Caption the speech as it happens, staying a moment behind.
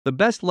The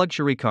best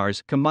luxury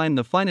cars combine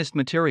the finest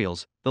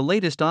materials, the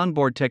latest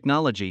onboard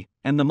technology,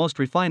 and the most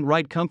refined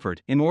ride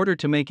comfort in order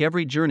to make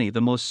every journey the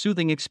most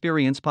soothing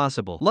experience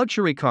possible.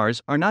 Luxury cars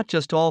are not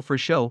just all for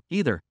show,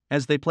 either,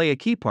 as they play a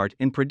key part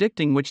in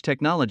predicting which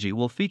technology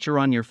will feature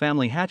on your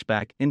family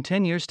hatchback in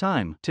 10 years'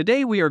 time.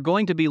 Today we are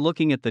going to be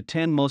looking at the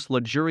 10 most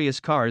luxurious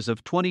cars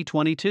of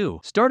 2022.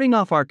 Starting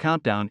off our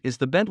countdown is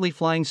the Bentley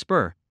Flying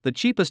Spur, the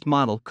cheapest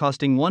model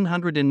costing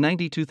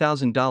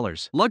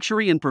 $192,000.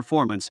 Luxury and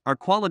performance are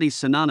qualities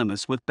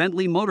synonymous with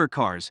Bentley motor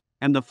cars,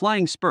 and the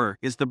Flying Spur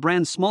is the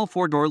brand's small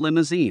four-door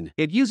limousine.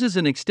 It uses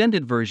an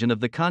extended version of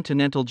the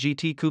Continental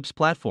GT Coupe's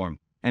platform,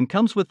 and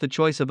comes with the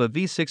choice of a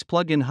V6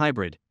 plug-in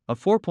hybrid, a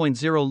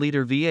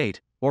 4.0-liter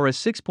V8, or a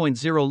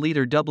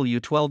 6.0-liter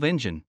W12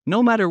 engine.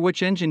 No matter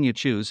which engine you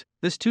choose,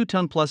 this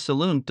 2-ton-plus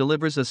saloon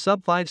delivers a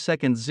sub-5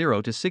 seconds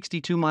 0 to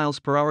 62 miles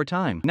per hour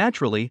time.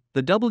 Naturally,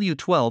 the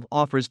W12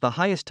 offers the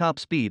highest top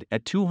speed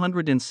at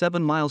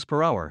 207 miles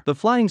per hour. The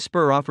Flying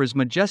Spur offers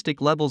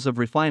majestic levels of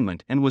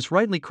refinement and was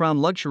rightly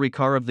crowned Luxury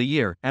Car of the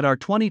Year at our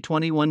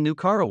 2021 New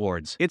Car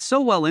Awards. It's so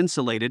well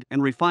insulated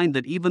and refined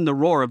that even the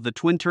roar of the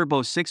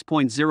twin-turbo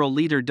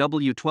 6.0-liter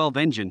W12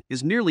 engine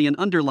is merely an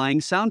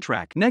underlying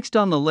soundtrack. Next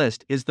on the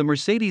list is the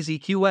Mercedes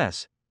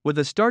EQS, with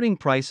a starting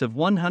price of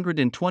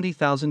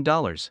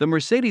 $120,000. The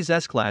Mercedes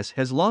S-Class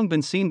has long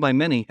been seen by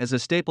many as a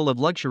staple of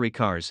luxury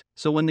cars,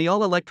 so when the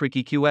all-electric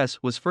EQS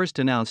was first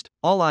announced,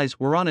 all eyes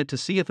were on it to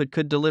see if it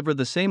could deliver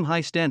the same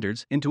high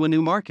standards into a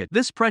new market.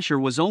 This pressure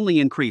was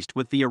only increased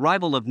with the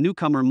arrival of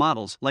newcomer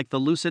models like the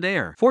Lucid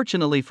Air.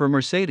 Fortunately for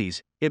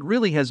Mercedes, it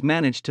really has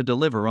managed to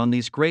deliver on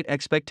these great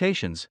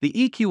expectations. The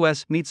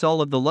EQS meets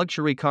all of the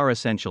luxury car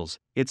essentials.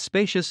 It's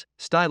spacious,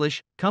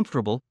 stylish,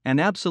 comfortable,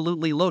 and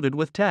absolutely loaded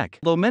with tech.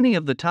 Though many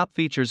of the top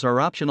features are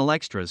optional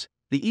extras,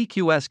 the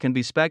EQS can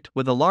be spec'd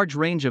with a large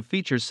range of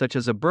features such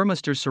as a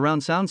Burmester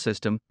surround sound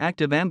system,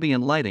 active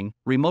ambient lighting,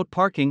 remote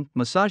parking,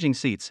 massaging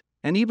seats,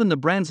 and even the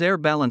brand's air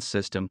balance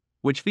system,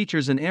 which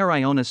features an air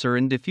ionosphere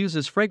and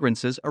diffuses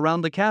fragrances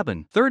around the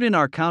cabin. Third in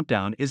our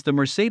countdown is the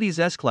Mercedes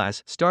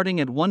S-Class, starting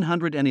at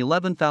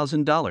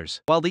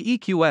 $111,000. While the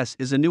EQS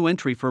is a new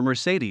entry for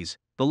Mercedes,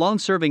 the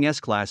long-serving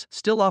S-Class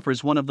still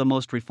offers one of the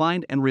most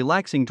refined and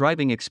relaxing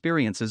driving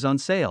experiences on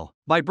sale.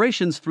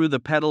 Vibrations through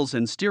the pedals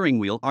and steering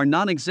wheel are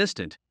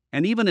non-existent,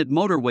 and even at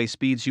motorway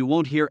speeds you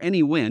won't hear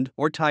any wind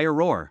or tire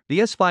roar. The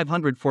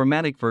S500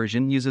 4MATIC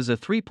version uses a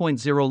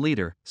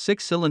 3.0-liter,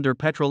 6-cylinder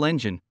petrol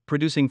engine,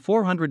 producing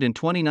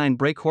 429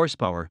 brake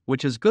horsepower,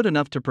 which is good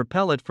enough to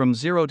propel it from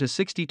 0 to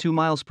 62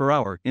 miles per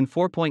hour in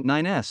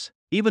 4.9s.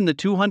 Even the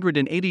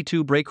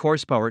 282 brake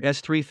horsepower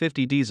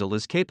S350 diesel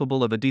is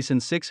capable of a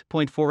decent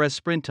 6.4s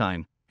sprint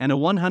time and a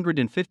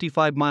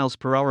 155 miles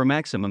per hour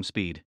maximum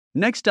speed.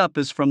 Next up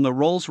is from the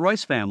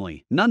Rolls-Royce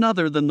family, none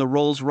other than the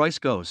Rolls-Royce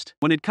Ghost.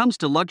 When it comes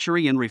to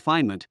luxury and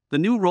refinement, the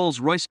new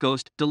Rolls-Royce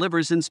Ghost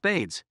delivers in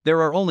spades.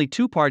 There are only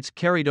two parts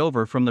carried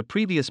over from the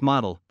previous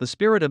model: the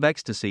Spirit of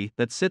Ecstasy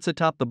that sits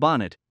atop the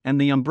bonnet, and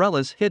the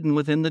umbrellas hidden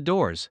within the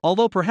doors.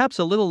 Although perhaps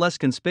a little less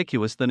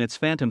conspicuous than its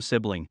phantom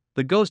sibling,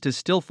 the Ghost is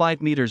still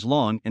 5 meters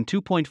long and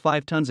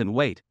 2.5 tons in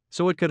weight,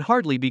 so it could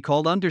hardly be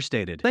called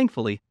understated.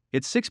 Thankfully,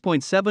 its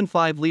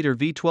 6.75-liter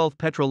V12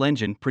 petrol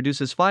engine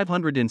produces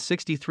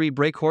 563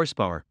 brake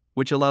horsepower,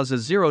 which allows a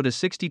 0 to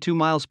 62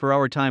 miles per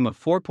hour time of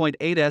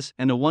 4.8s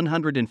and a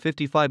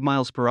 155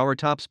 miles per hour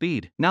top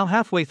speed. Now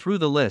halfway through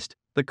the list,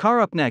 the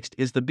car up next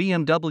is the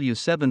BMW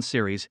 7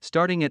 Series,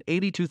 starting at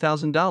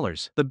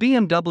 $82,000. The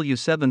BMW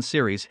 7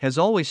 Series has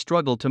always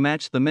struggled to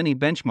match the many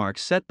benchmarks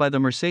set by the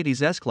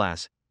Mercedes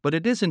S-Class, but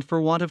it isn't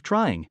for want of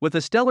trying. With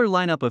a stellar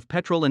lineup of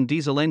petrol and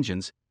diesel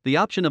engines, the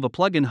option of a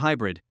plug-in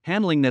hybrid,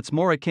 handling that's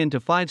more akin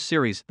to 5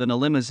 Series than a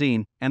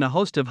limousine, and a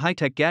host of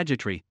high-tech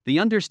gadgetry, the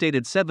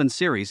understated 7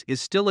 Series is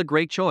still a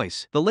great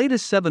choice. The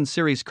latest 7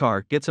 Series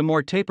car gets a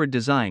more tapered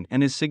design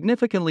and is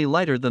significantly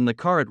lighter than the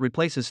car it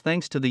replaces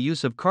thanks to the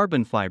use of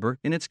carbon fiber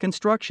in its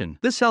construction.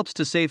 This helps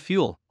to save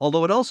fuel,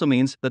 although it also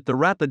means that the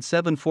rapid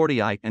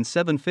 740i and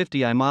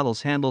 750i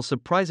models handle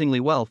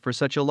surprisingly well for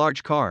such a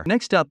large car.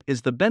 Next up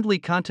is the Bentley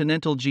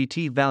Continental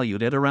GT,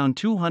 valued at around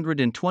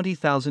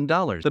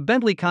 $220,000. The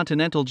Bentley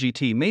Continental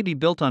GT may be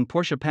built on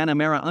Porsche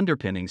Panamera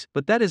underpinnings,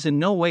 but that is in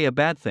no way a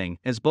bad thing,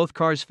 as both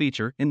cars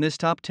feature in this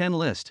top 10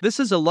 list. This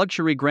is a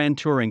luxury grand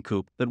touring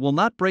coupe that will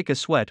not break a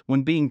sweat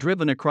when being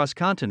driven across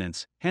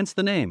continents, hence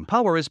the name.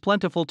 Power is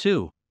plentiful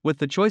too, with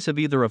the choice of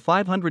either a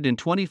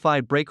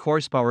 525 brake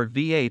horsepower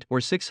V8 or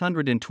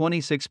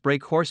 626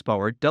 brake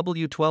horsepower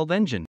W12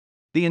 engine.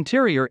 The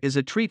interior is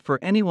a treat for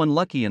anyone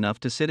lucky enough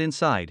to sit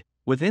inside,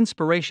 with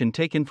inspiration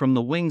taken from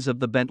the wings of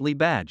the Bentley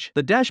badge.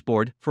 The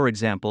dashboard, for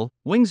example,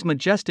 wings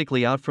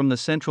majestically out from the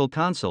central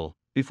console,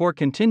 before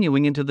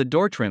continuing into the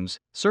door trims,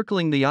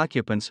 circling the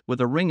occupants with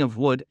a ring of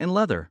wood and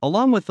leather.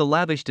 Along with the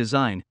lavish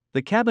design,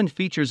 The cabin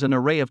features an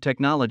array of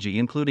technology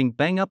including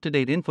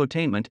bang-up-to-date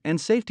infotainment and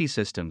safety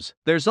systems.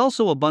 There's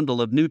also a bundle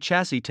of new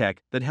chassis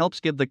tech that helps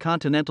give the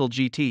Continental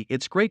GT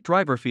its great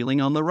driver feeling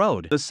on the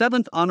road. The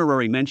seventh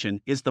honorary mention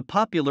is the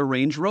popular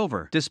Range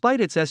Rover. Despite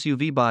its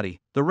SUV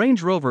body, the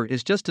Range Rover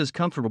is just as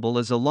comfortable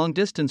as a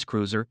long-distance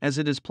cruiser as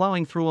it is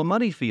plowing through a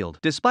muddy field.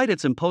 Despite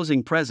its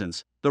imposing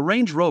presence, the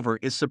Range Rover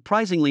is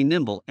surprisingly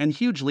nimble and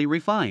hugely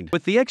refined.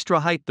 With the extra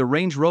height the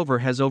Range Rover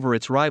has over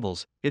its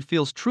rivals, it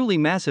feels truly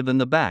massive in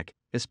the back,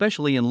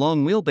 especially in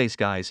long wheelbase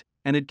guys,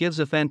 and it gives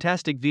a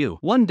fantastic view.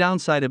 One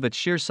downside of its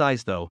sheer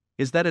size though,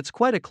 is that it's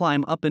quite a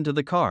climb up into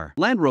the car.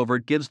 Land Rover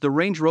gives the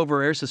Range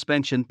Rover air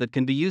suspension that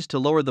can be used to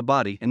lower the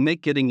body and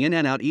make getting in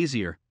and out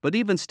easier, but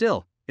even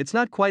still, it's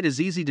not quite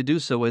as easy to do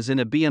so as in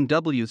a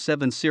BMW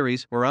 7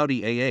 Series or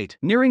Audi A8.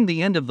 Nearing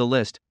the end of the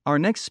list, our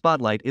next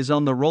spotlight is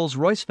on the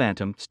Rolls-Royce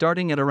Phantom,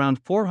 starting at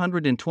around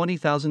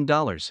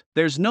 $420,000.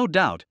 There's no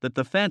doubt that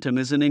the Phantom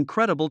is an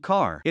incredible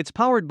car. It's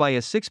powered by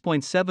a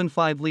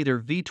 6.75-liter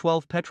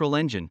V12 petrol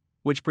engine,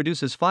 which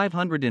produces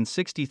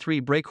 563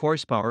 brake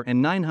horsepower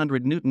and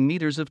 900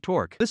 Newton-meters of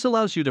torque. This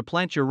allows you to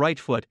plant your right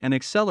foot and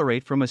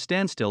accelerate from a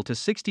standstill to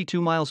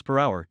 62 miles per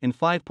hour in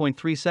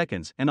 5.3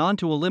 seconds and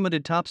onto a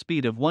limited top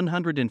speed of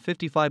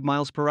 155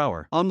 miles per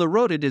hour. On the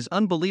road it is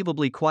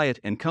unbelievably quiet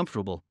and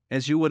comfortable,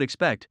 as you would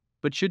expect,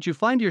 but should you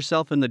find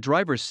yourself in the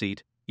driver's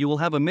seat, you will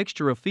have a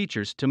mixture of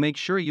features to make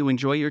sure you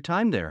enjoy your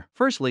time there.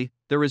 Firstly,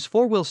 there is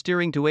four-wheel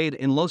steering to aid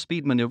in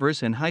low-speed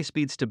maneuvers and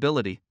high-speed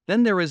stability.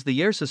 Then there is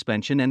the air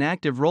suspension and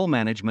active roll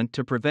management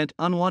to prevent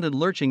unwanted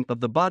lurching of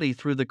the body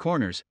through the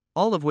corners,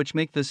 all of which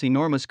make this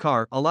enormous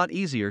car a lot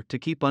easier to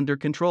keep under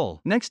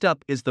control. Next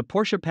up is the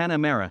Porsche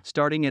Panamera,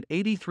 starting at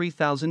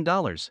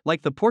 $83,000.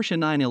 Like the Porsche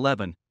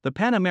 911, the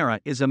Panamera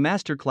is a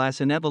masterclass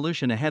in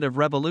evolution ahead of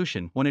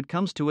revolution when it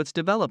comes to its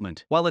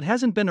development. While it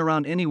hasn't been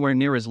around anywhere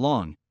near as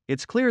long,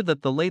 it's clear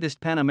that the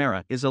latest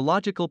Panamera is a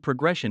logical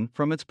progression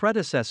from its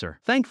predecessor.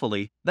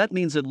 Thankfully, that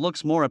means it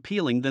looks more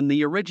appealing than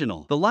the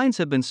original. The lines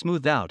have been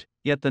smoothed out,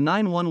 yet the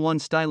 911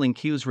 styling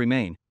cues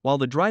remain, while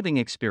the driving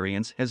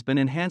experience has been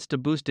enhanced to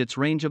boost its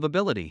range of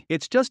ability.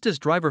 It's just as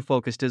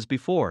driver-focused as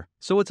before,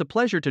 so it's a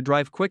pleasure to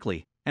drive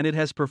quickly, and it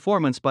has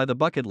performance by the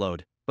bucket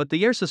load. But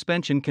the air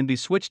suspension can be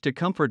switched to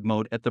comfort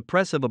mode at the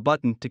press of a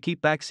button to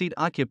keep backseat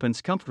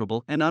occupants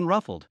comfortable and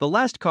unruffled. The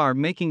last car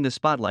making the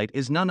spotlight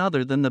is none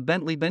other than the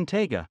Bentley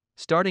Bentayga,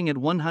 starting at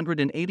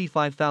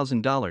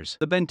 $185,000.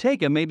 The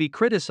Bentayga may be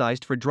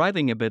criticized for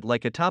driving a bit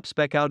like a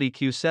top-spec Audi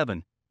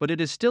Q7, but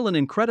it is still an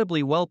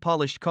incredibly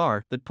well-polished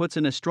car that puts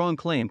in a strong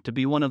claim to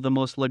be one of the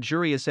most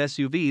luxurious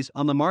SUVs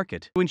on the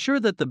market. To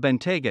ensure that the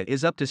Bentayga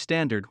is up to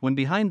standard when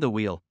behind the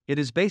wheel, it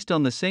is based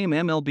on the same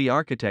MLB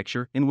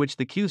architecture in which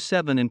the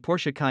Q7 and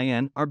Porsche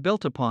Cayenne are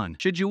built upon.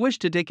 Should you wish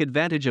to take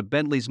advantage of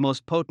Bentley's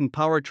most potent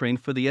powertrain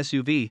for the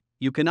SUV,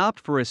 you can opt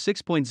for a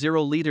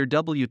 6.0-liter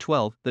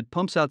W12 that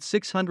pumps out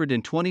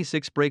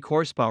 626 brake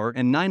horsepower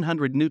and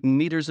 900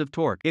 Newton-meters of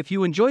torque. If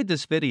you enjoyed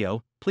this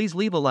video, please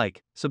leave a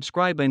like,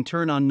 subscribe and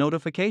turn on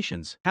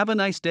notifications. Have a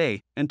nice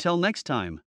day, until next time.